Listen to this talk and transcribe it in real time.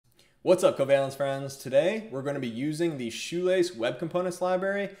What's up, Covalence friends? Today, we're going to be using the Shoelace Web Components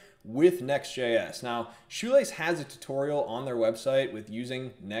library with Next.js. Now, Shoelace has a tutorial on their website with using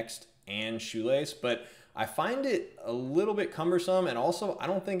Next and Shoelace, but I find it a little bit cumbersome, and also I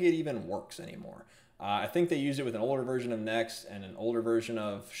don't think it even works anymore. I think they used it with an older version of Next and an older version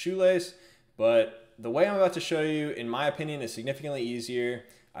of Shoelace, but the way I'm about to show you, in my opinion, is significantly easier.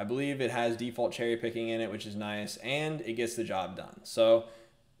 I believe it has default cherry picking in it, which is nice, and it gets the job done. So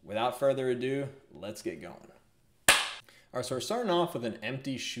without further ado, let's get going. All right, so we're starting off with an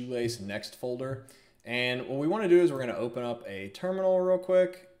empty Shoelace Next folder. And what we want to do is we're going to open up a terminal real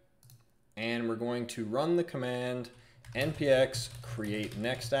quick, and we're going to run the command npx create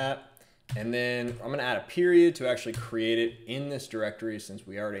next app. And then I'm going to add a period to actually create it in this directory, since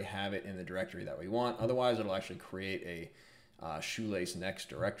we already have it in the directory that we want. Otherwise, it'll actually create a Shoelace Next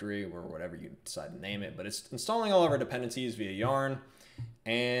directory, or whatever you decide to name it. But it's installing all of our dependencies via yarn,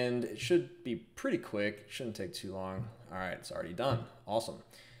 and it should be pretty quick. It shouldn't take too long. All right, it's already done. Awesome.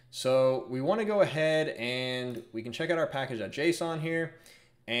 So we want to go ahead and we can check out our package.json here,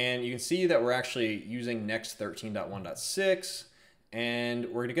 and you can see that we're actually using Next 13.1.6, and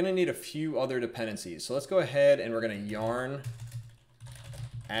we're going to need a few other dependencies. So let's go ahead and we're going to yarn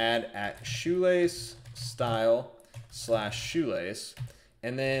add at shoelace style / shoelace.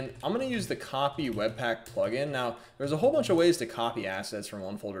 And then I'm going to use the copy webpack plugin. Now, there's a whole bunch of ways to copy assets from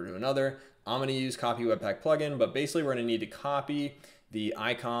one folder to another. I'm going to use copy webpack plugin, but basically we're going to need to copy the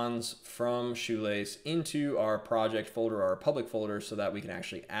icons from Shoelace into our project folder or our public folder, so that we can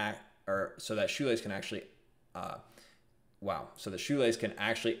actually so that Shoelace can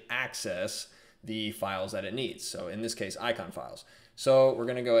actually access the files that it needs. So in this case, icon files. So we're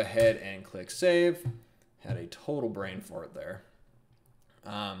going to go ahead and click save. Had a total brain fart there.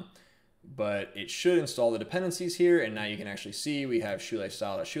 But it should install the dependencies here, and now you can actually see we have shoelace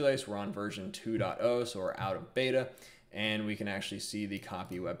style.shoelace. We're on version 2.0, so we're out of beta, and we can actually see the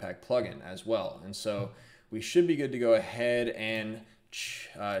copy webpack plugin as well. And so we should be good to go ahead and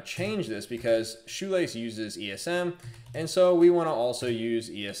change this, because Shoelace uses ESM, and so we want to also use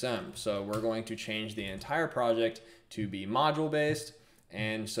ESM. So we're going to change the entire project to be module based.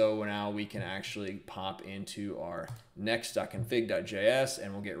 And so now we can actually pop into our next.config.js,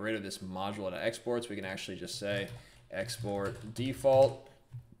 and we'll get rid of this module.exports. We can actually just say export default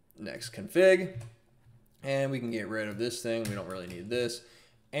next config, and we can get rid of this thing. We don't really need this.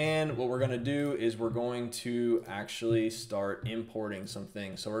 And what we're going to do is we're going to actually start importing some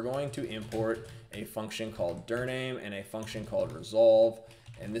things. So we're going to import a function called dirname and a function called resolve,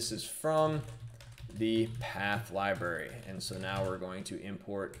 and this is from the path library. And so now we're going to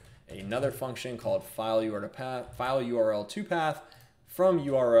import another function called file URL to path from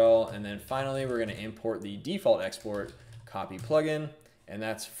URL, and then finally we're going to import the default export copy plugin, and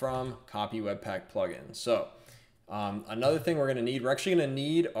that's from copy webpack plugin. So another thing we're actually going to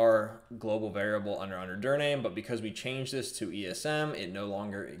need our global variable under dirname, but because we changed this to ESM, it no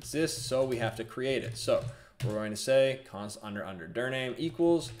longer exists, so we have to create it. So we're going to say const under dirname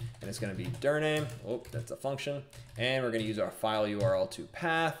equals, and it's going to be dirname. Oh, that's a function. And we're going to use our file URL to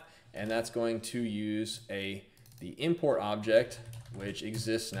path, and that's going to use the import object, which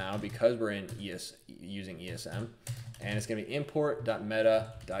exists now because we're using ESM, and it's going to be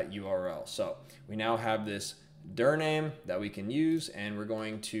import.meta.url. So we now have this dirname that we can use, and we're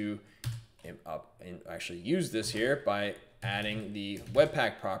going to actually use this here by adding the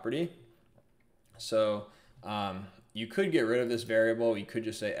webpack property. So you could get rid of this variable. You could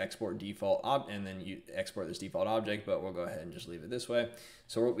just say export default and then you export this default object, but we'll go ahead and just leave it this way.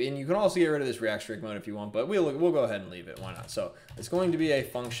 So and you can also get rid of this React strict mode if you want, but we'll go ahead and leave it. Why not? So it's going to be a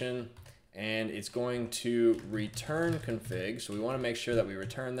function, and it's going to return config. So we want to make sure that we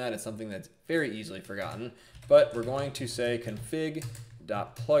return that. It's something that's very easily forgotten, but we're going to say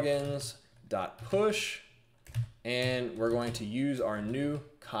config.plugins.push, and we're going to use our new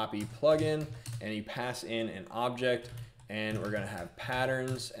copy plugin, and you pass in an object, and we're going to have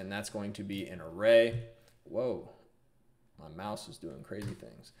patterns, and that's going to be an array. Whoa, my mouse is doing crazy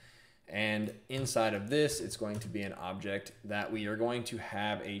things. And inside of this, it's going to be an object that we are going to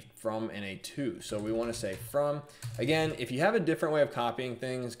have a from and a to. So we want to say from. Again, if you have a different way of copying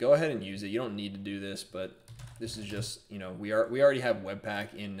things, go ahead and use it. You don't need to do this, but this is just, we already have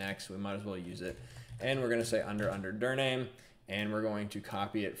Webpack in Next, so we might as well use it. And we're going to say under dirname, and we're going to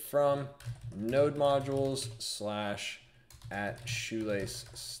copy it from node modules / @ shoelace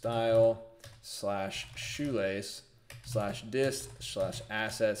style / shoelace / dist /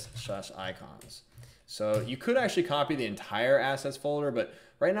 assets / icons. So you could actually copy the entire assets folder, but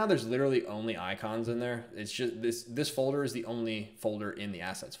right now there's literally only icons in there. It's just this folder is the only folder in the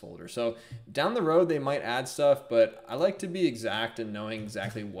assets folder. So down the road, they might add stuff, but I like to be exact and knowing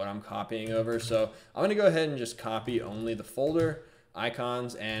exactly what I'm copying over. So I'm gonna go ahead and just copy only the folder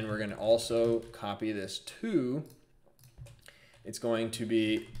icons, and we're gonna also copy this to, it's going to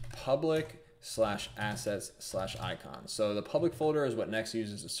be public/assets/icons. So the public folder is what Next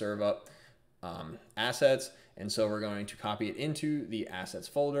uses to serve up assets. And so we're going to copy it into the assets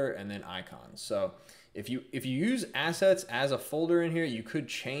folder and then icons. So if you use assets as a folder in here, you could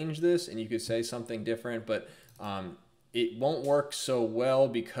change this and you could say something different, but it won't work so well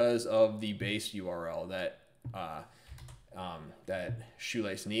because of the base URL that that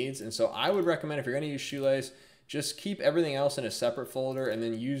Shoelace needs. And so I would recommend, if you're going to use Shoelace, just keep everything else in a separate folder and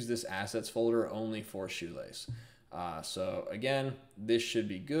then use this assets folder only for Shoelace. So again, this should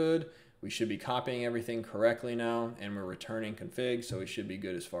be good. We should be copying everything correctly now, and we're returning config, so we should be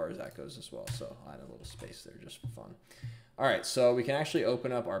good as far as that goes as well. So I'll add a little space there just for fun. All right, so we can actually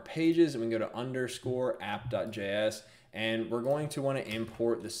open up our pages, and we can go to _app.js, and we're going to want to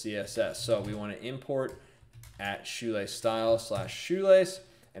import the CSS. So we want to import at shoelace style/shoelace,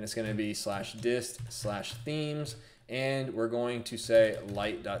 and it's going to be /dist/themes, and we're going to say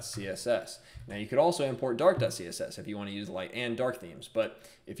light.css. Now you could also import dark.css if you want to use light and dark themes, but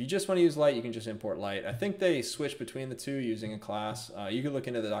if you just want to use light, you can just import light. I think they switch between the two using a class. You could look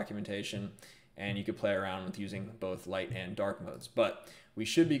into the documentation and you could play around with using both light and dark modes, but we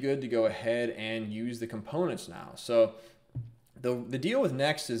should be good to go ahead and use the components now. So the deal with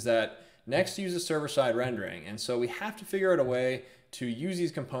Next is that Next uses server-side rendering, and so we have to figure out a way to use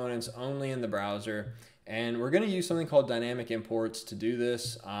these components only in the browser, and we're going to use something called dynamic imports to do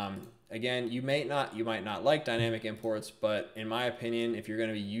this. Again, you might not like dynamic imports, but in my opinion, if you're going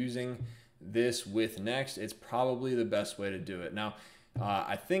to be using this with Next, it's probably the best way to do it. Now,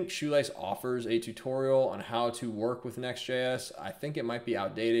 I think Shoelace offers a tutorial on how to work with Next.js. I think it might be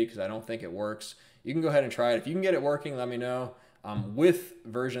outdated because I don't think it works. You can go ahead and try it. If you can get it working, let me know. With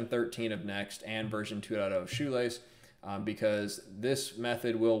version 13 of Next and version 2.0 of Shoelace, because this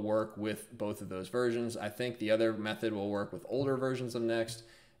method will work with both of those versions. I think the other method will work with older versions of Next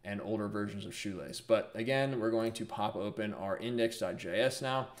and older versions of Shoelace. But again, we're going to pop open our index.js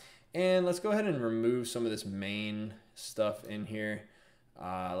now, and let's go ahead and remove some of this main stuff in here.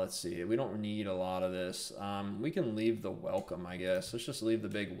 Let's see, we don't need a lot of this. We can leave the welcome, I guess. Let's just leave the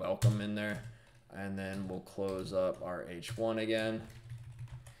big welcome in there, and then we'll close up our H1 again.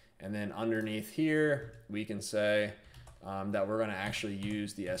 And then underneath here, we can say that we're gonna actually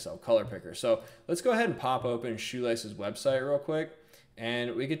use the SL color picker. So let's go ahead and pop open Shoelace's website real quick.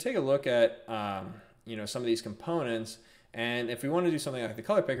 And we could take a look at some of these components. And if we want to do something like the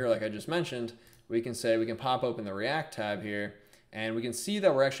color picker, like I just mentioned, we can pop open the React tab here, and we can see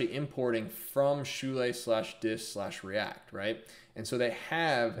that we're actually importing from shoelace/dist/react, right? And so they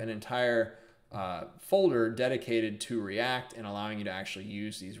have an entire folder dedicated to React and allowing you to actually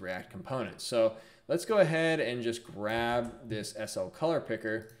use these React components. So let's go ahead and just grab this SL color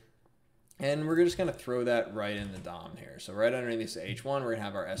picker, and we're just gonna throw that right in the DOM here. So right underneath this H1, we're gonna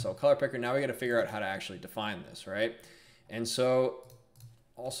have our SL color picker. Now we gotta figure out how to actually define this, right? And so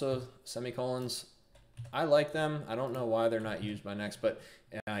also semicolons, I like them. I don't know why they're not used by Next, but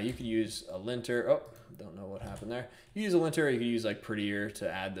you could use a linter. Oh, don't know what happened there. You use a linter, or you could use like prettier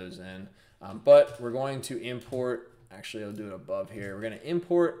to add those in. But we're going to import, actually I'll do it above here. We're gonna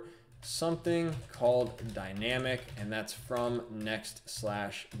import something called dynamic, and that's from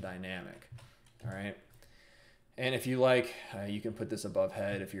next/dynamic. All right. And if you like, you can put this above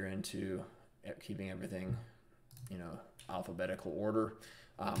head if you're into keeping everything, alphabetical order.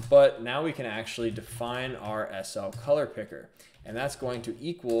 But now we can actually define our SL color picker, and that's going to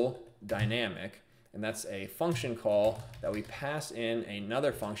equal dynamic. And that's a function call that we pass in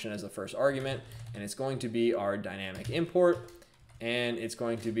another function as the first argument, and it's going to be our dynamic import, and it's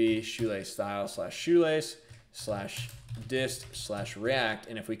going to be shoelace style/shoelace/dist/react.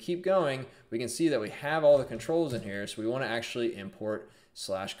 And if we keep going, we can see that we have all the controls in here, so we want to actually import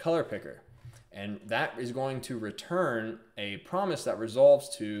 /color picker. And that is going to return a promise that resolves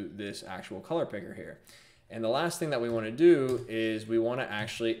to this actual color picker here. And the last thing that we want to do is we want to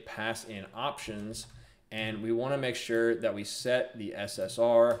actually pass in options, and we want to make sure that we set the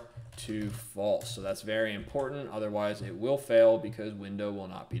SSR to false. So that's very important. Otherwise it will fail because window will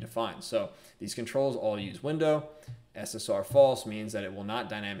not be defined. So these controls all use window. SSR false means that it will not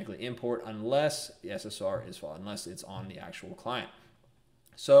dynamically import unless the SSR is false, unless it's on the actual client.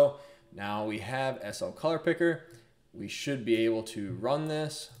 So now we have SL color picker. We should be able to run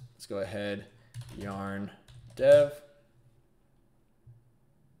this. Let's go ahead, yarn dev.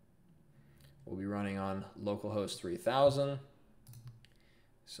 will be running on localhost 3000.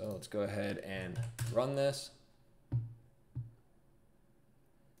 So let's go ahead and run this.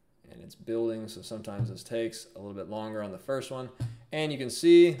 And it's building, so sometimes this takes a little bit longer on the first one. And you can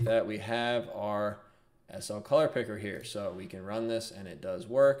see that we have our SL color picker here. So we can run this and it does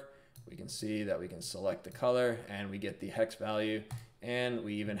work. We can see that we can select the color and we get the hex value. And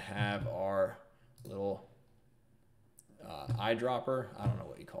we even have our little eyedropper. I don't know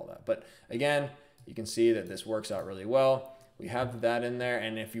what you call that. But again, you can see that this works out really well. We have that in there.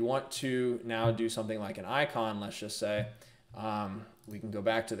 And if you want to now do something like an icon, let's just say, we can go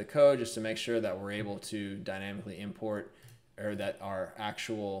back to the code just to make sure that we're able to dynamically import, or that our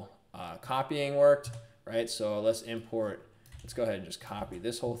actual copying worked, right? So let's import, let's go ahead and just copy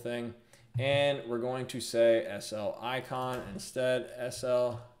this whole thing. And we're going to say SL icon instead,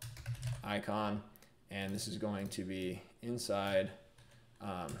 SL icon. And this is going to be inside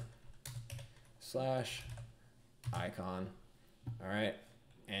slash icon. All right.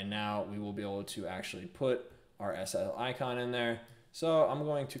 And now we will be able to actually put our SL icon in there. So I'm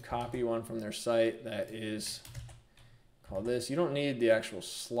going to copy one from their site that is called this. You don't need the actual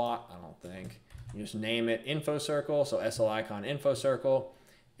slot, I don't think. You just name it info circle. So SL icon info circle.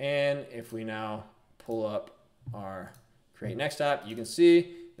 And if we now pull up our create next app, you can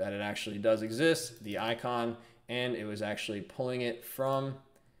see that it actually does exist, the icon, and it was actually pulling it from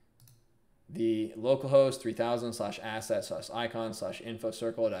the localhost 3000/asset/icon/info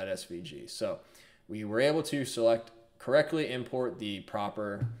circle.svg. So we were able to select correctly, import the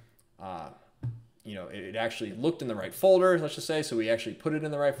proper, it actually looked in the right folder, let's just say, so we actually put it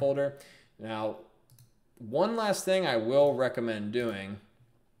in the right folder. Now, one last thing I will recommend doing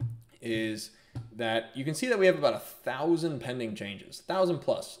is that you can see that we have about 1,000 pending changes, 1,000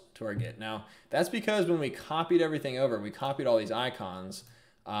 plus to our Git. Now, that's because when we copied everything over, we copied all these icons,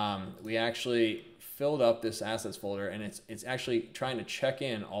 we actually filled up this assets folder, and it's actually trying to check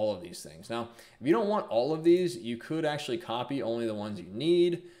in all of these things. Now, if you don't want all of these, you could actually copy only the ones you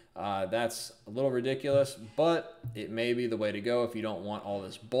need. That's a little ridiculous, but it may be the way to go if you don't want all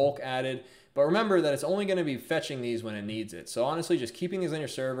this bulk added. But remember that it's only going to be fetching these when it needs it. So honestly, just keeping these on your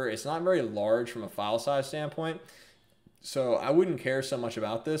server, it's not very large from a file size standpoint. So I wouldn't care so much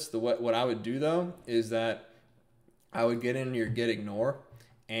about this. What I would do though is that I would get in your git ignore,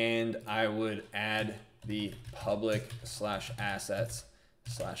 and I would add the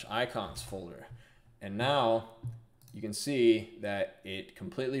public/assets/icons folder. And now you can see that it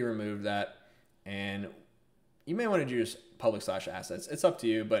completely removed that. And you may want to do just public/assets. It's up to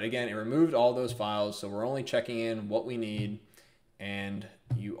you. But again, it removed all those files. So we're only checking in what we need, and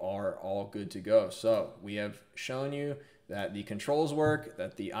you are all good to go. So we have shown you that the controls work,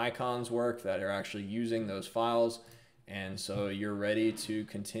 that the icons work, that are actually using those files. And so you're ready to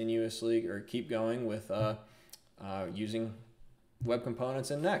continuously or keep going with using web components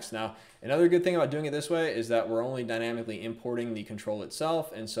in Next. Now, another good thing about doing it this way is that we're only dynamically importing the control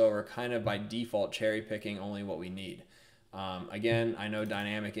itself. And so we're kind of by default cherry picking only what we need. Again, I know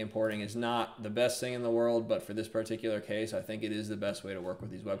dynamic importing is not the best thing in the world, but for this particular case, I think it is the best way to work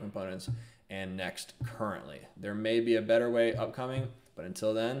with these web components and Next currently. There may be a better way upcoming, but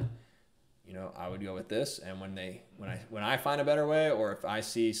until then, I would go with this. And when I find a better way, or if I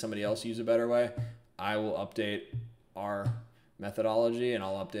see somebody else use a better way, I will update our methodology, and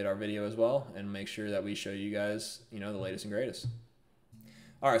I'll update our video as well, and make sure that we show you guys, the latest and greatest.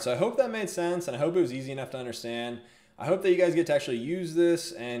 All right, so I hope that made sense, and I hope it was easy enough to understand. I hope that you guys get to actually use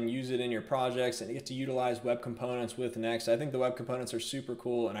this and use it in your projects, and you get to utilize web components with Next. I think the web components are super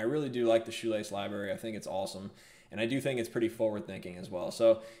cool, and I really do like the Shoelace library. I think it's awesome. And I do think it's pretty forward thinking as well.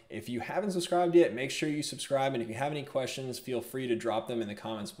 So if you haven't subscribed yet, make sure you subscribe. And if you have any questions, feel free to drop them in the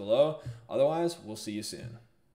comments below. Otherwise, we'll see you soon.